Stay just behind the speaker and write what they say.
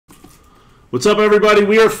What's up, everybody?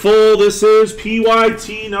 We are full. This is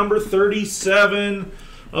PYT number 37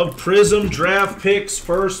 of Prizm draft picks.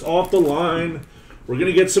 First off the line, we're going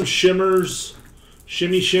to get some shimmers.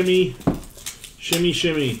 Shimmy, shimmy. Shimmy,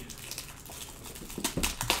 shimmy.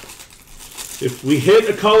 If we hit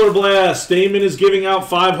a color blast, Damon is giving out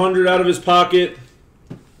 500 out of his pocket.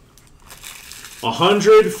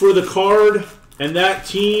 100 for the card and that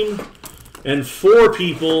team. And 4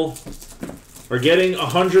 people are getting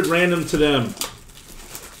 100 random to them.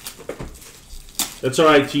 That's all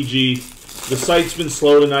right, TG. The site's been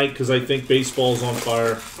slow tonight because I think baseball's on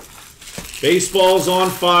fire. Baseball's on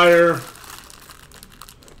fire.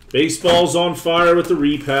 Baseball's on fire with the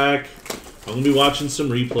repack. I'm going to be watching some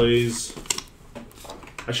replays.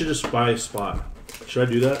 I should just buy a spot. Should I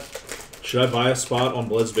do that? Should I buy a spot on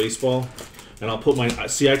Blez Baseball? And I'll put my...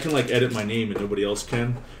 See, I can, like, edit my name and nobody else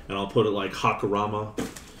can. And I'll put it, like, Hakarama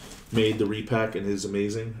made the repack and is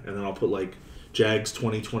amazing. And then I'll put, like, Jags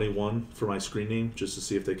 2021 for my screen name just to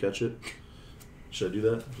see if they catch it. Should I do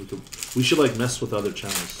that? We should, like, mess with other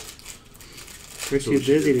channels. We're too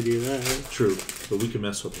busy to do that. Right? True, but we can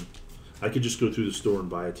mess with them. I could just go through the store and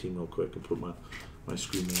buy a team real quick and put my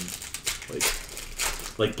screen name.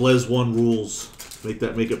 Like Blez 1 rules. Make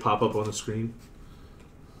it pop up on the screen.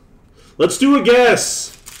 Let's do a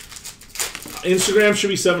guess. Instagram should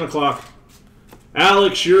be 7 o'clock.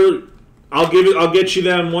 Alex, I'll get you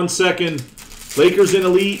them 1 second. Lakers in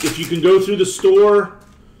Elite, if you can go through the store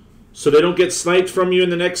so they don't get sniped from you in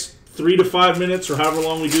the next 3 to 5 minutes or however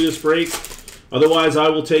long we do this break. Otherwise, I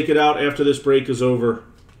will take it out after this break is over.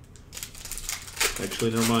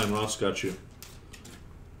 Actually, never mind. Ross got you.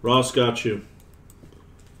 Ross got you.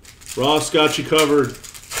 Ross got you covered.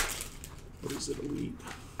 What is it, Elite?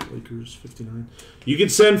 Lakers, 59. You can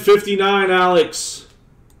send 59, Alex.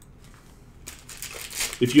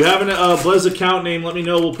 If you have a Blez account name, let me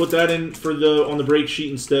know. We'll put that in for on the break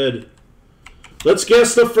sheet instead. Let's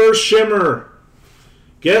guess the first shimmer.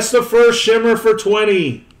 Guess the first shimmer for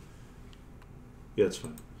 20. Yeah, it's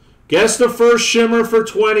fine. Guess the first shimmer for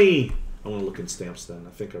 20. I want to look in stamps then.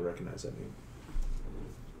 I think I recognize that name.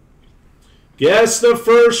 Guess the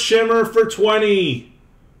first shimmer for 20.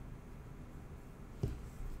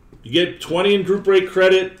 You get 20 in group break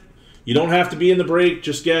credit. You don't have to be in the break.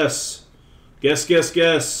 Just guess. Guess, guess,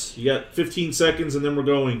 guess. You got 15 seconds and then we're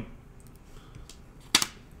going.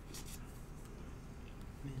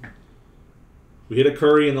 We hit a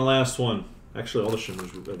Curry in the last one. Actually, all the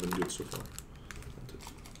shimmers have been good so far.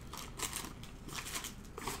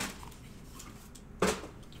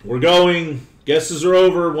 We're going. Guesses are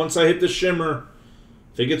over once I hit the shimmer.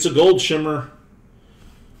 I think it's a gold shimmer.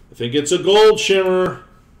 I think it's a gold shimmer.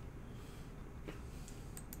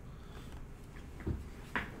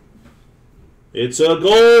 It's a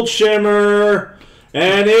gold shimmer.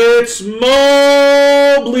 And it's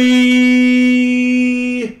Mobley.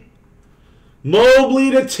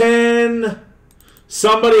 Mobley to 10.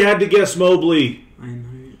 Somebody had to guess Mobley.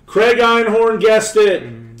 Craig Einhorn guessed it.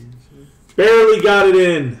 Barely got it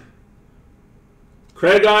in.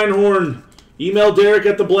 Craig Einhorn, email Derek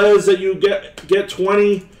at the Blez that you get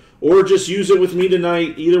 20, or just use it with me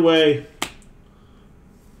tonight. Either way.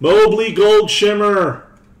 Mobley gold shimmer.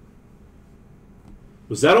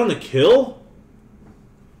 Was that on the kill?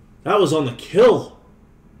 That was on the kill.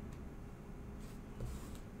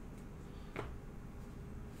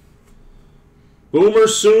 Boomer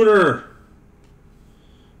Sooner.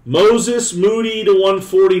 Moses Moody to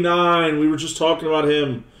 149. We were just talking about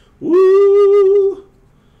him. Woo!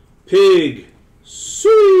 Pig.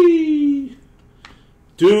 Sweet.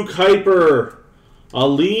 Duke Hyper.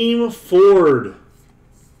 Aleem Ford.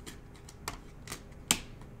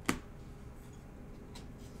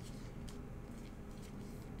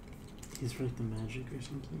 He's like the Magic or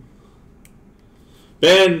something.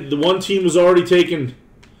 Ben, the one team was already taken.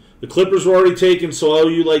 The Clippers were already taken, so I owe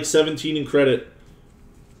you like 17 in credit.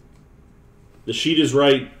 The sheet is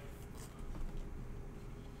right.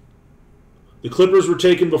 The Clippers were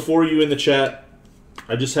taken before you in the chat.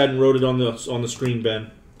 I just hadn't wrote it on the screen,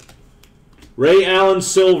 Ben. Ray Allen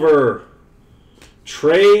Silver.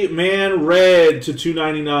 Trey Man Red to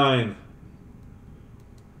 299.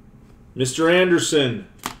 Mr. Anderson.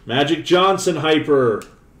 Magic Johnson Hyper.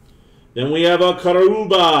 Then we have a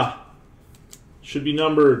Karuba. Should be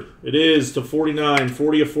numbered. It is to 49.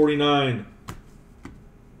 40 of 49.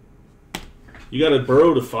 You got a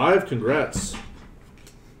Burrow to 5? Congrats.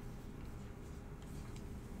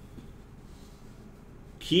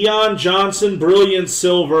 Keon Johnson, Brilliant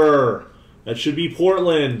Silver. That should be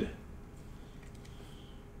Portland.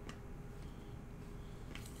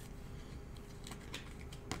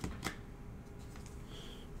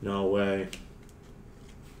 No way.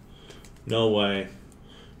 No way.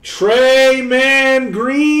 Trey Man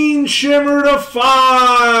Green Shimmer to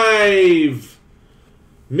 5.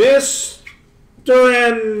 Mr.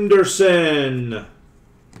 Anderson.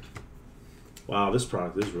 Wow, this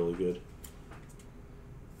product is really good.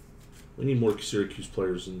 We need more Syracuse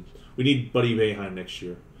players, and we need Buddy Boeheim next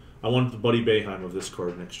year. I want the Buddy Boeheim of this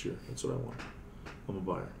card next year. That's what I want. I'm a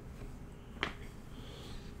buyer.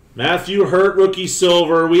 Matthew Hurt, rookie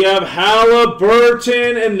silver. We have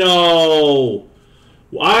Halliburton, and no.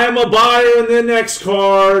 I am a buyer in the next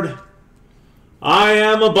card. I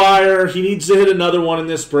am a buyer. He needs to hit another one in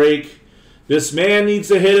this break. This man needs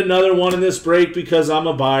to hit another one in this break because I'm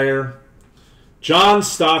a buyer. John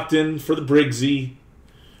Stockton for the Briggsy.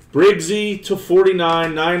 Briggsy to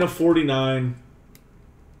 49, 9 of 49.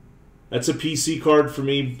 That's a PC card for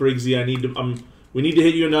me, Briggsy. I need to. We need to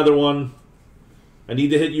hit you another one. I need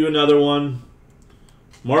to hit you another one.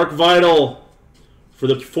 Mark Vital for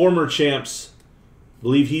the former champs. I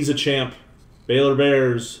believe he's a champ. Baylor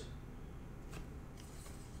Bears.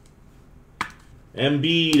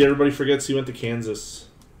 Embiid. Everybody forgets he went to Kansas.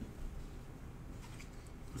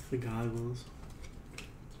 With the goggles.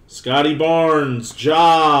 Scotty Barnes.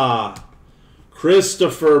 Ja.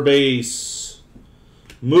 Christopher base.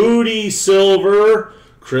 Moody silver.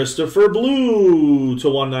 Christopher blue to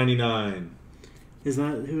 199. Is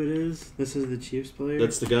that who it is? This is the Chiefs player?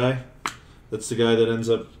 That's the guy. That's the guy that ends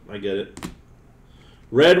up... I get it.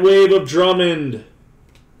 Red Wave of Drummond.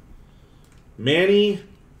 Manny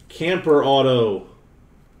Camper auto.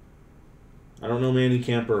 I don't know Manny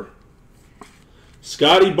Camper.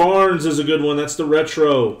 Scotty Barnes is a good one. That's the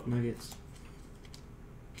retro. Nuggets.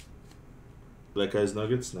 That guy's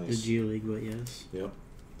Nuggets? Nice. The G League, but yes. Yep.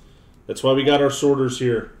 That's why we got our sorters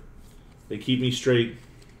here. They keep me straight.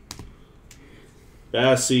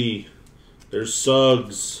 Bassie. There's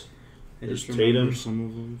Suggs. There's Tatum. Some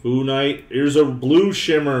of them. Boo Knight. Here's a blue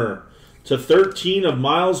shimmer to 13 of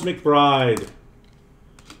Miles McBride.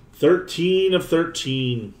 13 of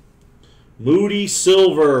 13. Moody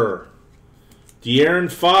silver.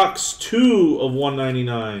 De'Aaron Fox 2 of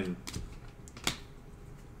 199.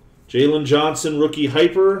 Jalen Johnson rookie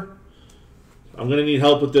hyper. I'm going to need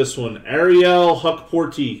help with this one. Ariel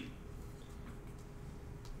Huckporty.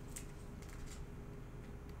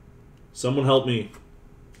 Someone help me.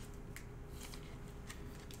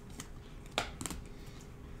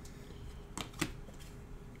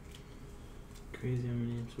 Crazy how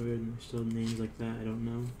many names weird and there's still names like that. I don't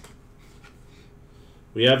know.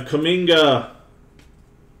 We have Kuminga.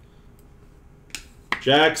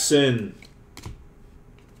 Jackson.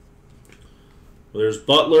 Well, there's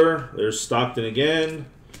Butler. There's Stockton again.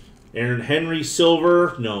 Aaron Henry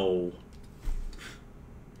silver. No.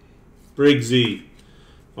 Briggsy.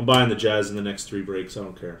 I'm buying the Jazz in the next 3 breaks. I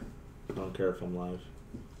don't care. I don't care if I'm live.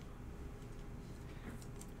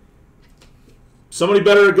 Somebody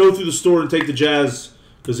better go through the store and take the Jazz,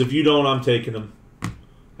 because if you don't, I'm taking them.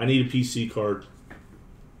 I need a PC card.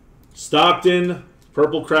 Stockton,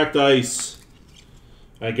 purple cracked ice.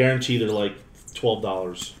 I guarantee they're like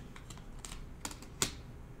 $12.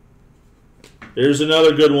 There's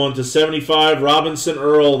another good one to 75. Robinson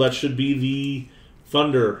Earl. That should be the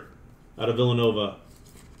Thunder out of Villanova.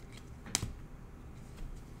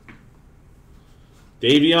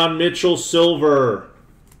 Davion Mitchell silver.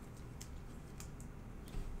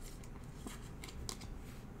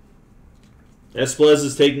 Blez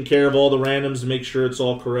is taking care of all the randoms to make sure it's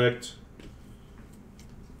all correct.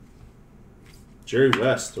 Jerry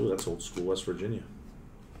West. Oh, that's old school, West Virginia.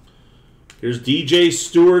 Here's DJ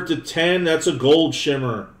Stewart to 10. That's a gold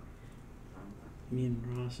shimmer. Me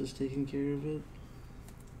and Ross is taking care of it.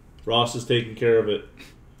 Ross is taking care of it.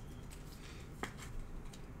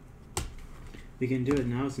 We can do it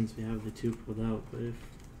now since we have the 2 pulled out, but if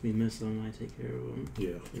we miss them, I take care of them.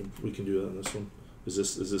 Yeah, we can do that in this one. Is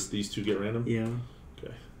this these 2 get random? Yeah.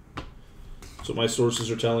 Okay. That's what my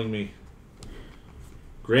sources are telling me.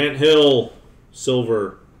 Grant Hill,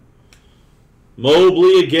 silver.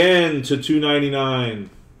 Mobley again to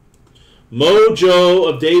 299. Mojo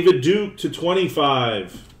of David Duke to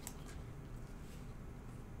 25.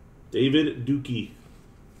 David Dookie.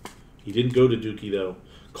 He didn't go to Dookie though.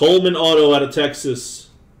 Coleman auto out of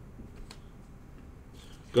Texas.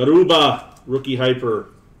 Garuba, rookie hyper.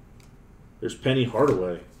 There's Penny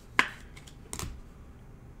Hardaway.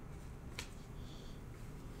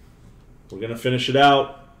 We're going to finish it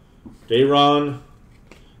out. Dayron.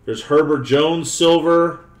 There's Herbert Jones,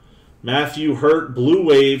 silver. Matthew Hurt, blue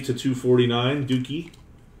wave to 249. Dookie.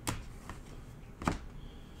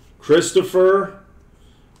 Christopher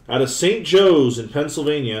out of St. Joe's in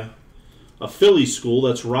Pennsylvania. A Philly school.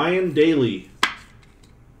 That's Ryan Daly.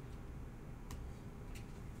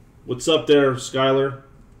 What's up there, Skyler?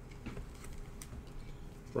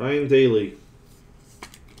 Ryan Daly.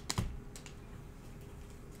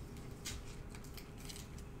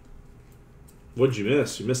 What'd you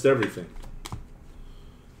miss? You missed everything.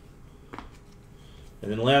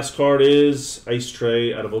 And then last card is Ice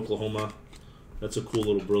Tray out of Oklahoma. That's a cool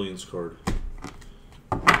little Brilliance card.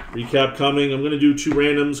 Recap coming. I'm going to do 2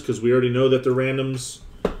 randoms because we already know that they're randoms.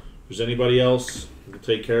 If there's anybody else, we'll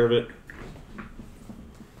take care of it.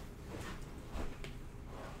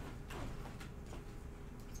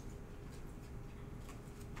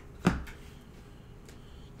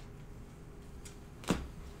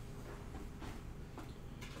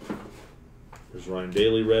 There's Ryan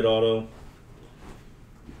Daly, red auto.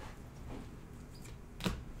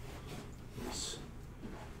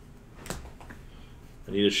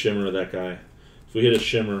 I need a shimmer of that guy. If we hit a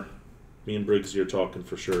shimmer, me and Briggsy are talking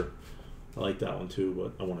for sure. I like that one too,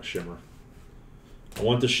 but I want a shimmer. I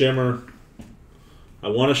want the shimmer. I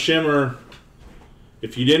want a shimmer.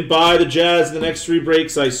 If you didn't buy the Jazz in the next 3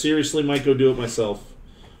 breaks, I seriously might go do it myself.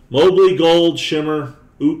 Mobley Gold, shimmer.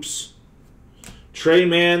 Oops. Trey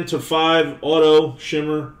Mann to 5 auto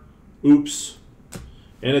shimmer. Oops.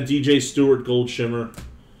 And a DJ Stewart gold shimmer.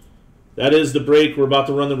 That is the break. We're about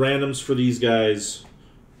to run the randoms for these guys.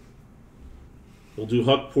 We'll do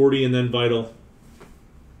Huck, Porty, and then Vital.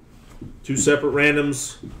 2 separate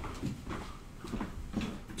randoms.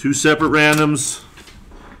 2 separate randoms.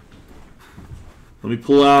 Let me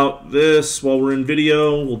pull out this while we're in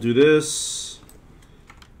video. We'll do this.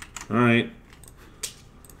 All right.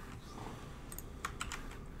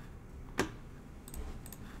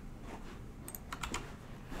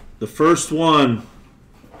 The first one.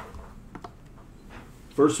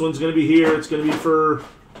 First one's going to be here. It's going to be for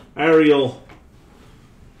Ariel.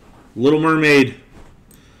 Little Mermaid.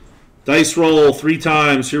 Dice roll 3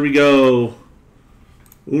 times. Here we go.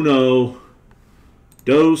 Uno.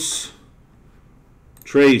 Dos.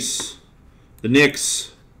 Trace. The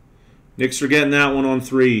Knicks. Knicks are getting that one on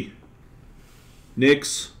 3.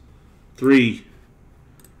 Knicks. 3.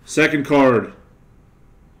 Second card.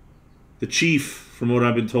 The Chief, from what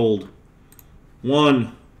I've been told.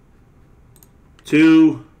 1,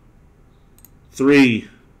 2, 3.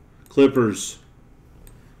 Clippers.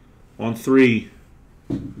 On 3.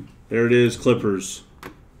 There it is, Clippers.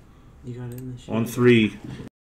 You got it in the on 3.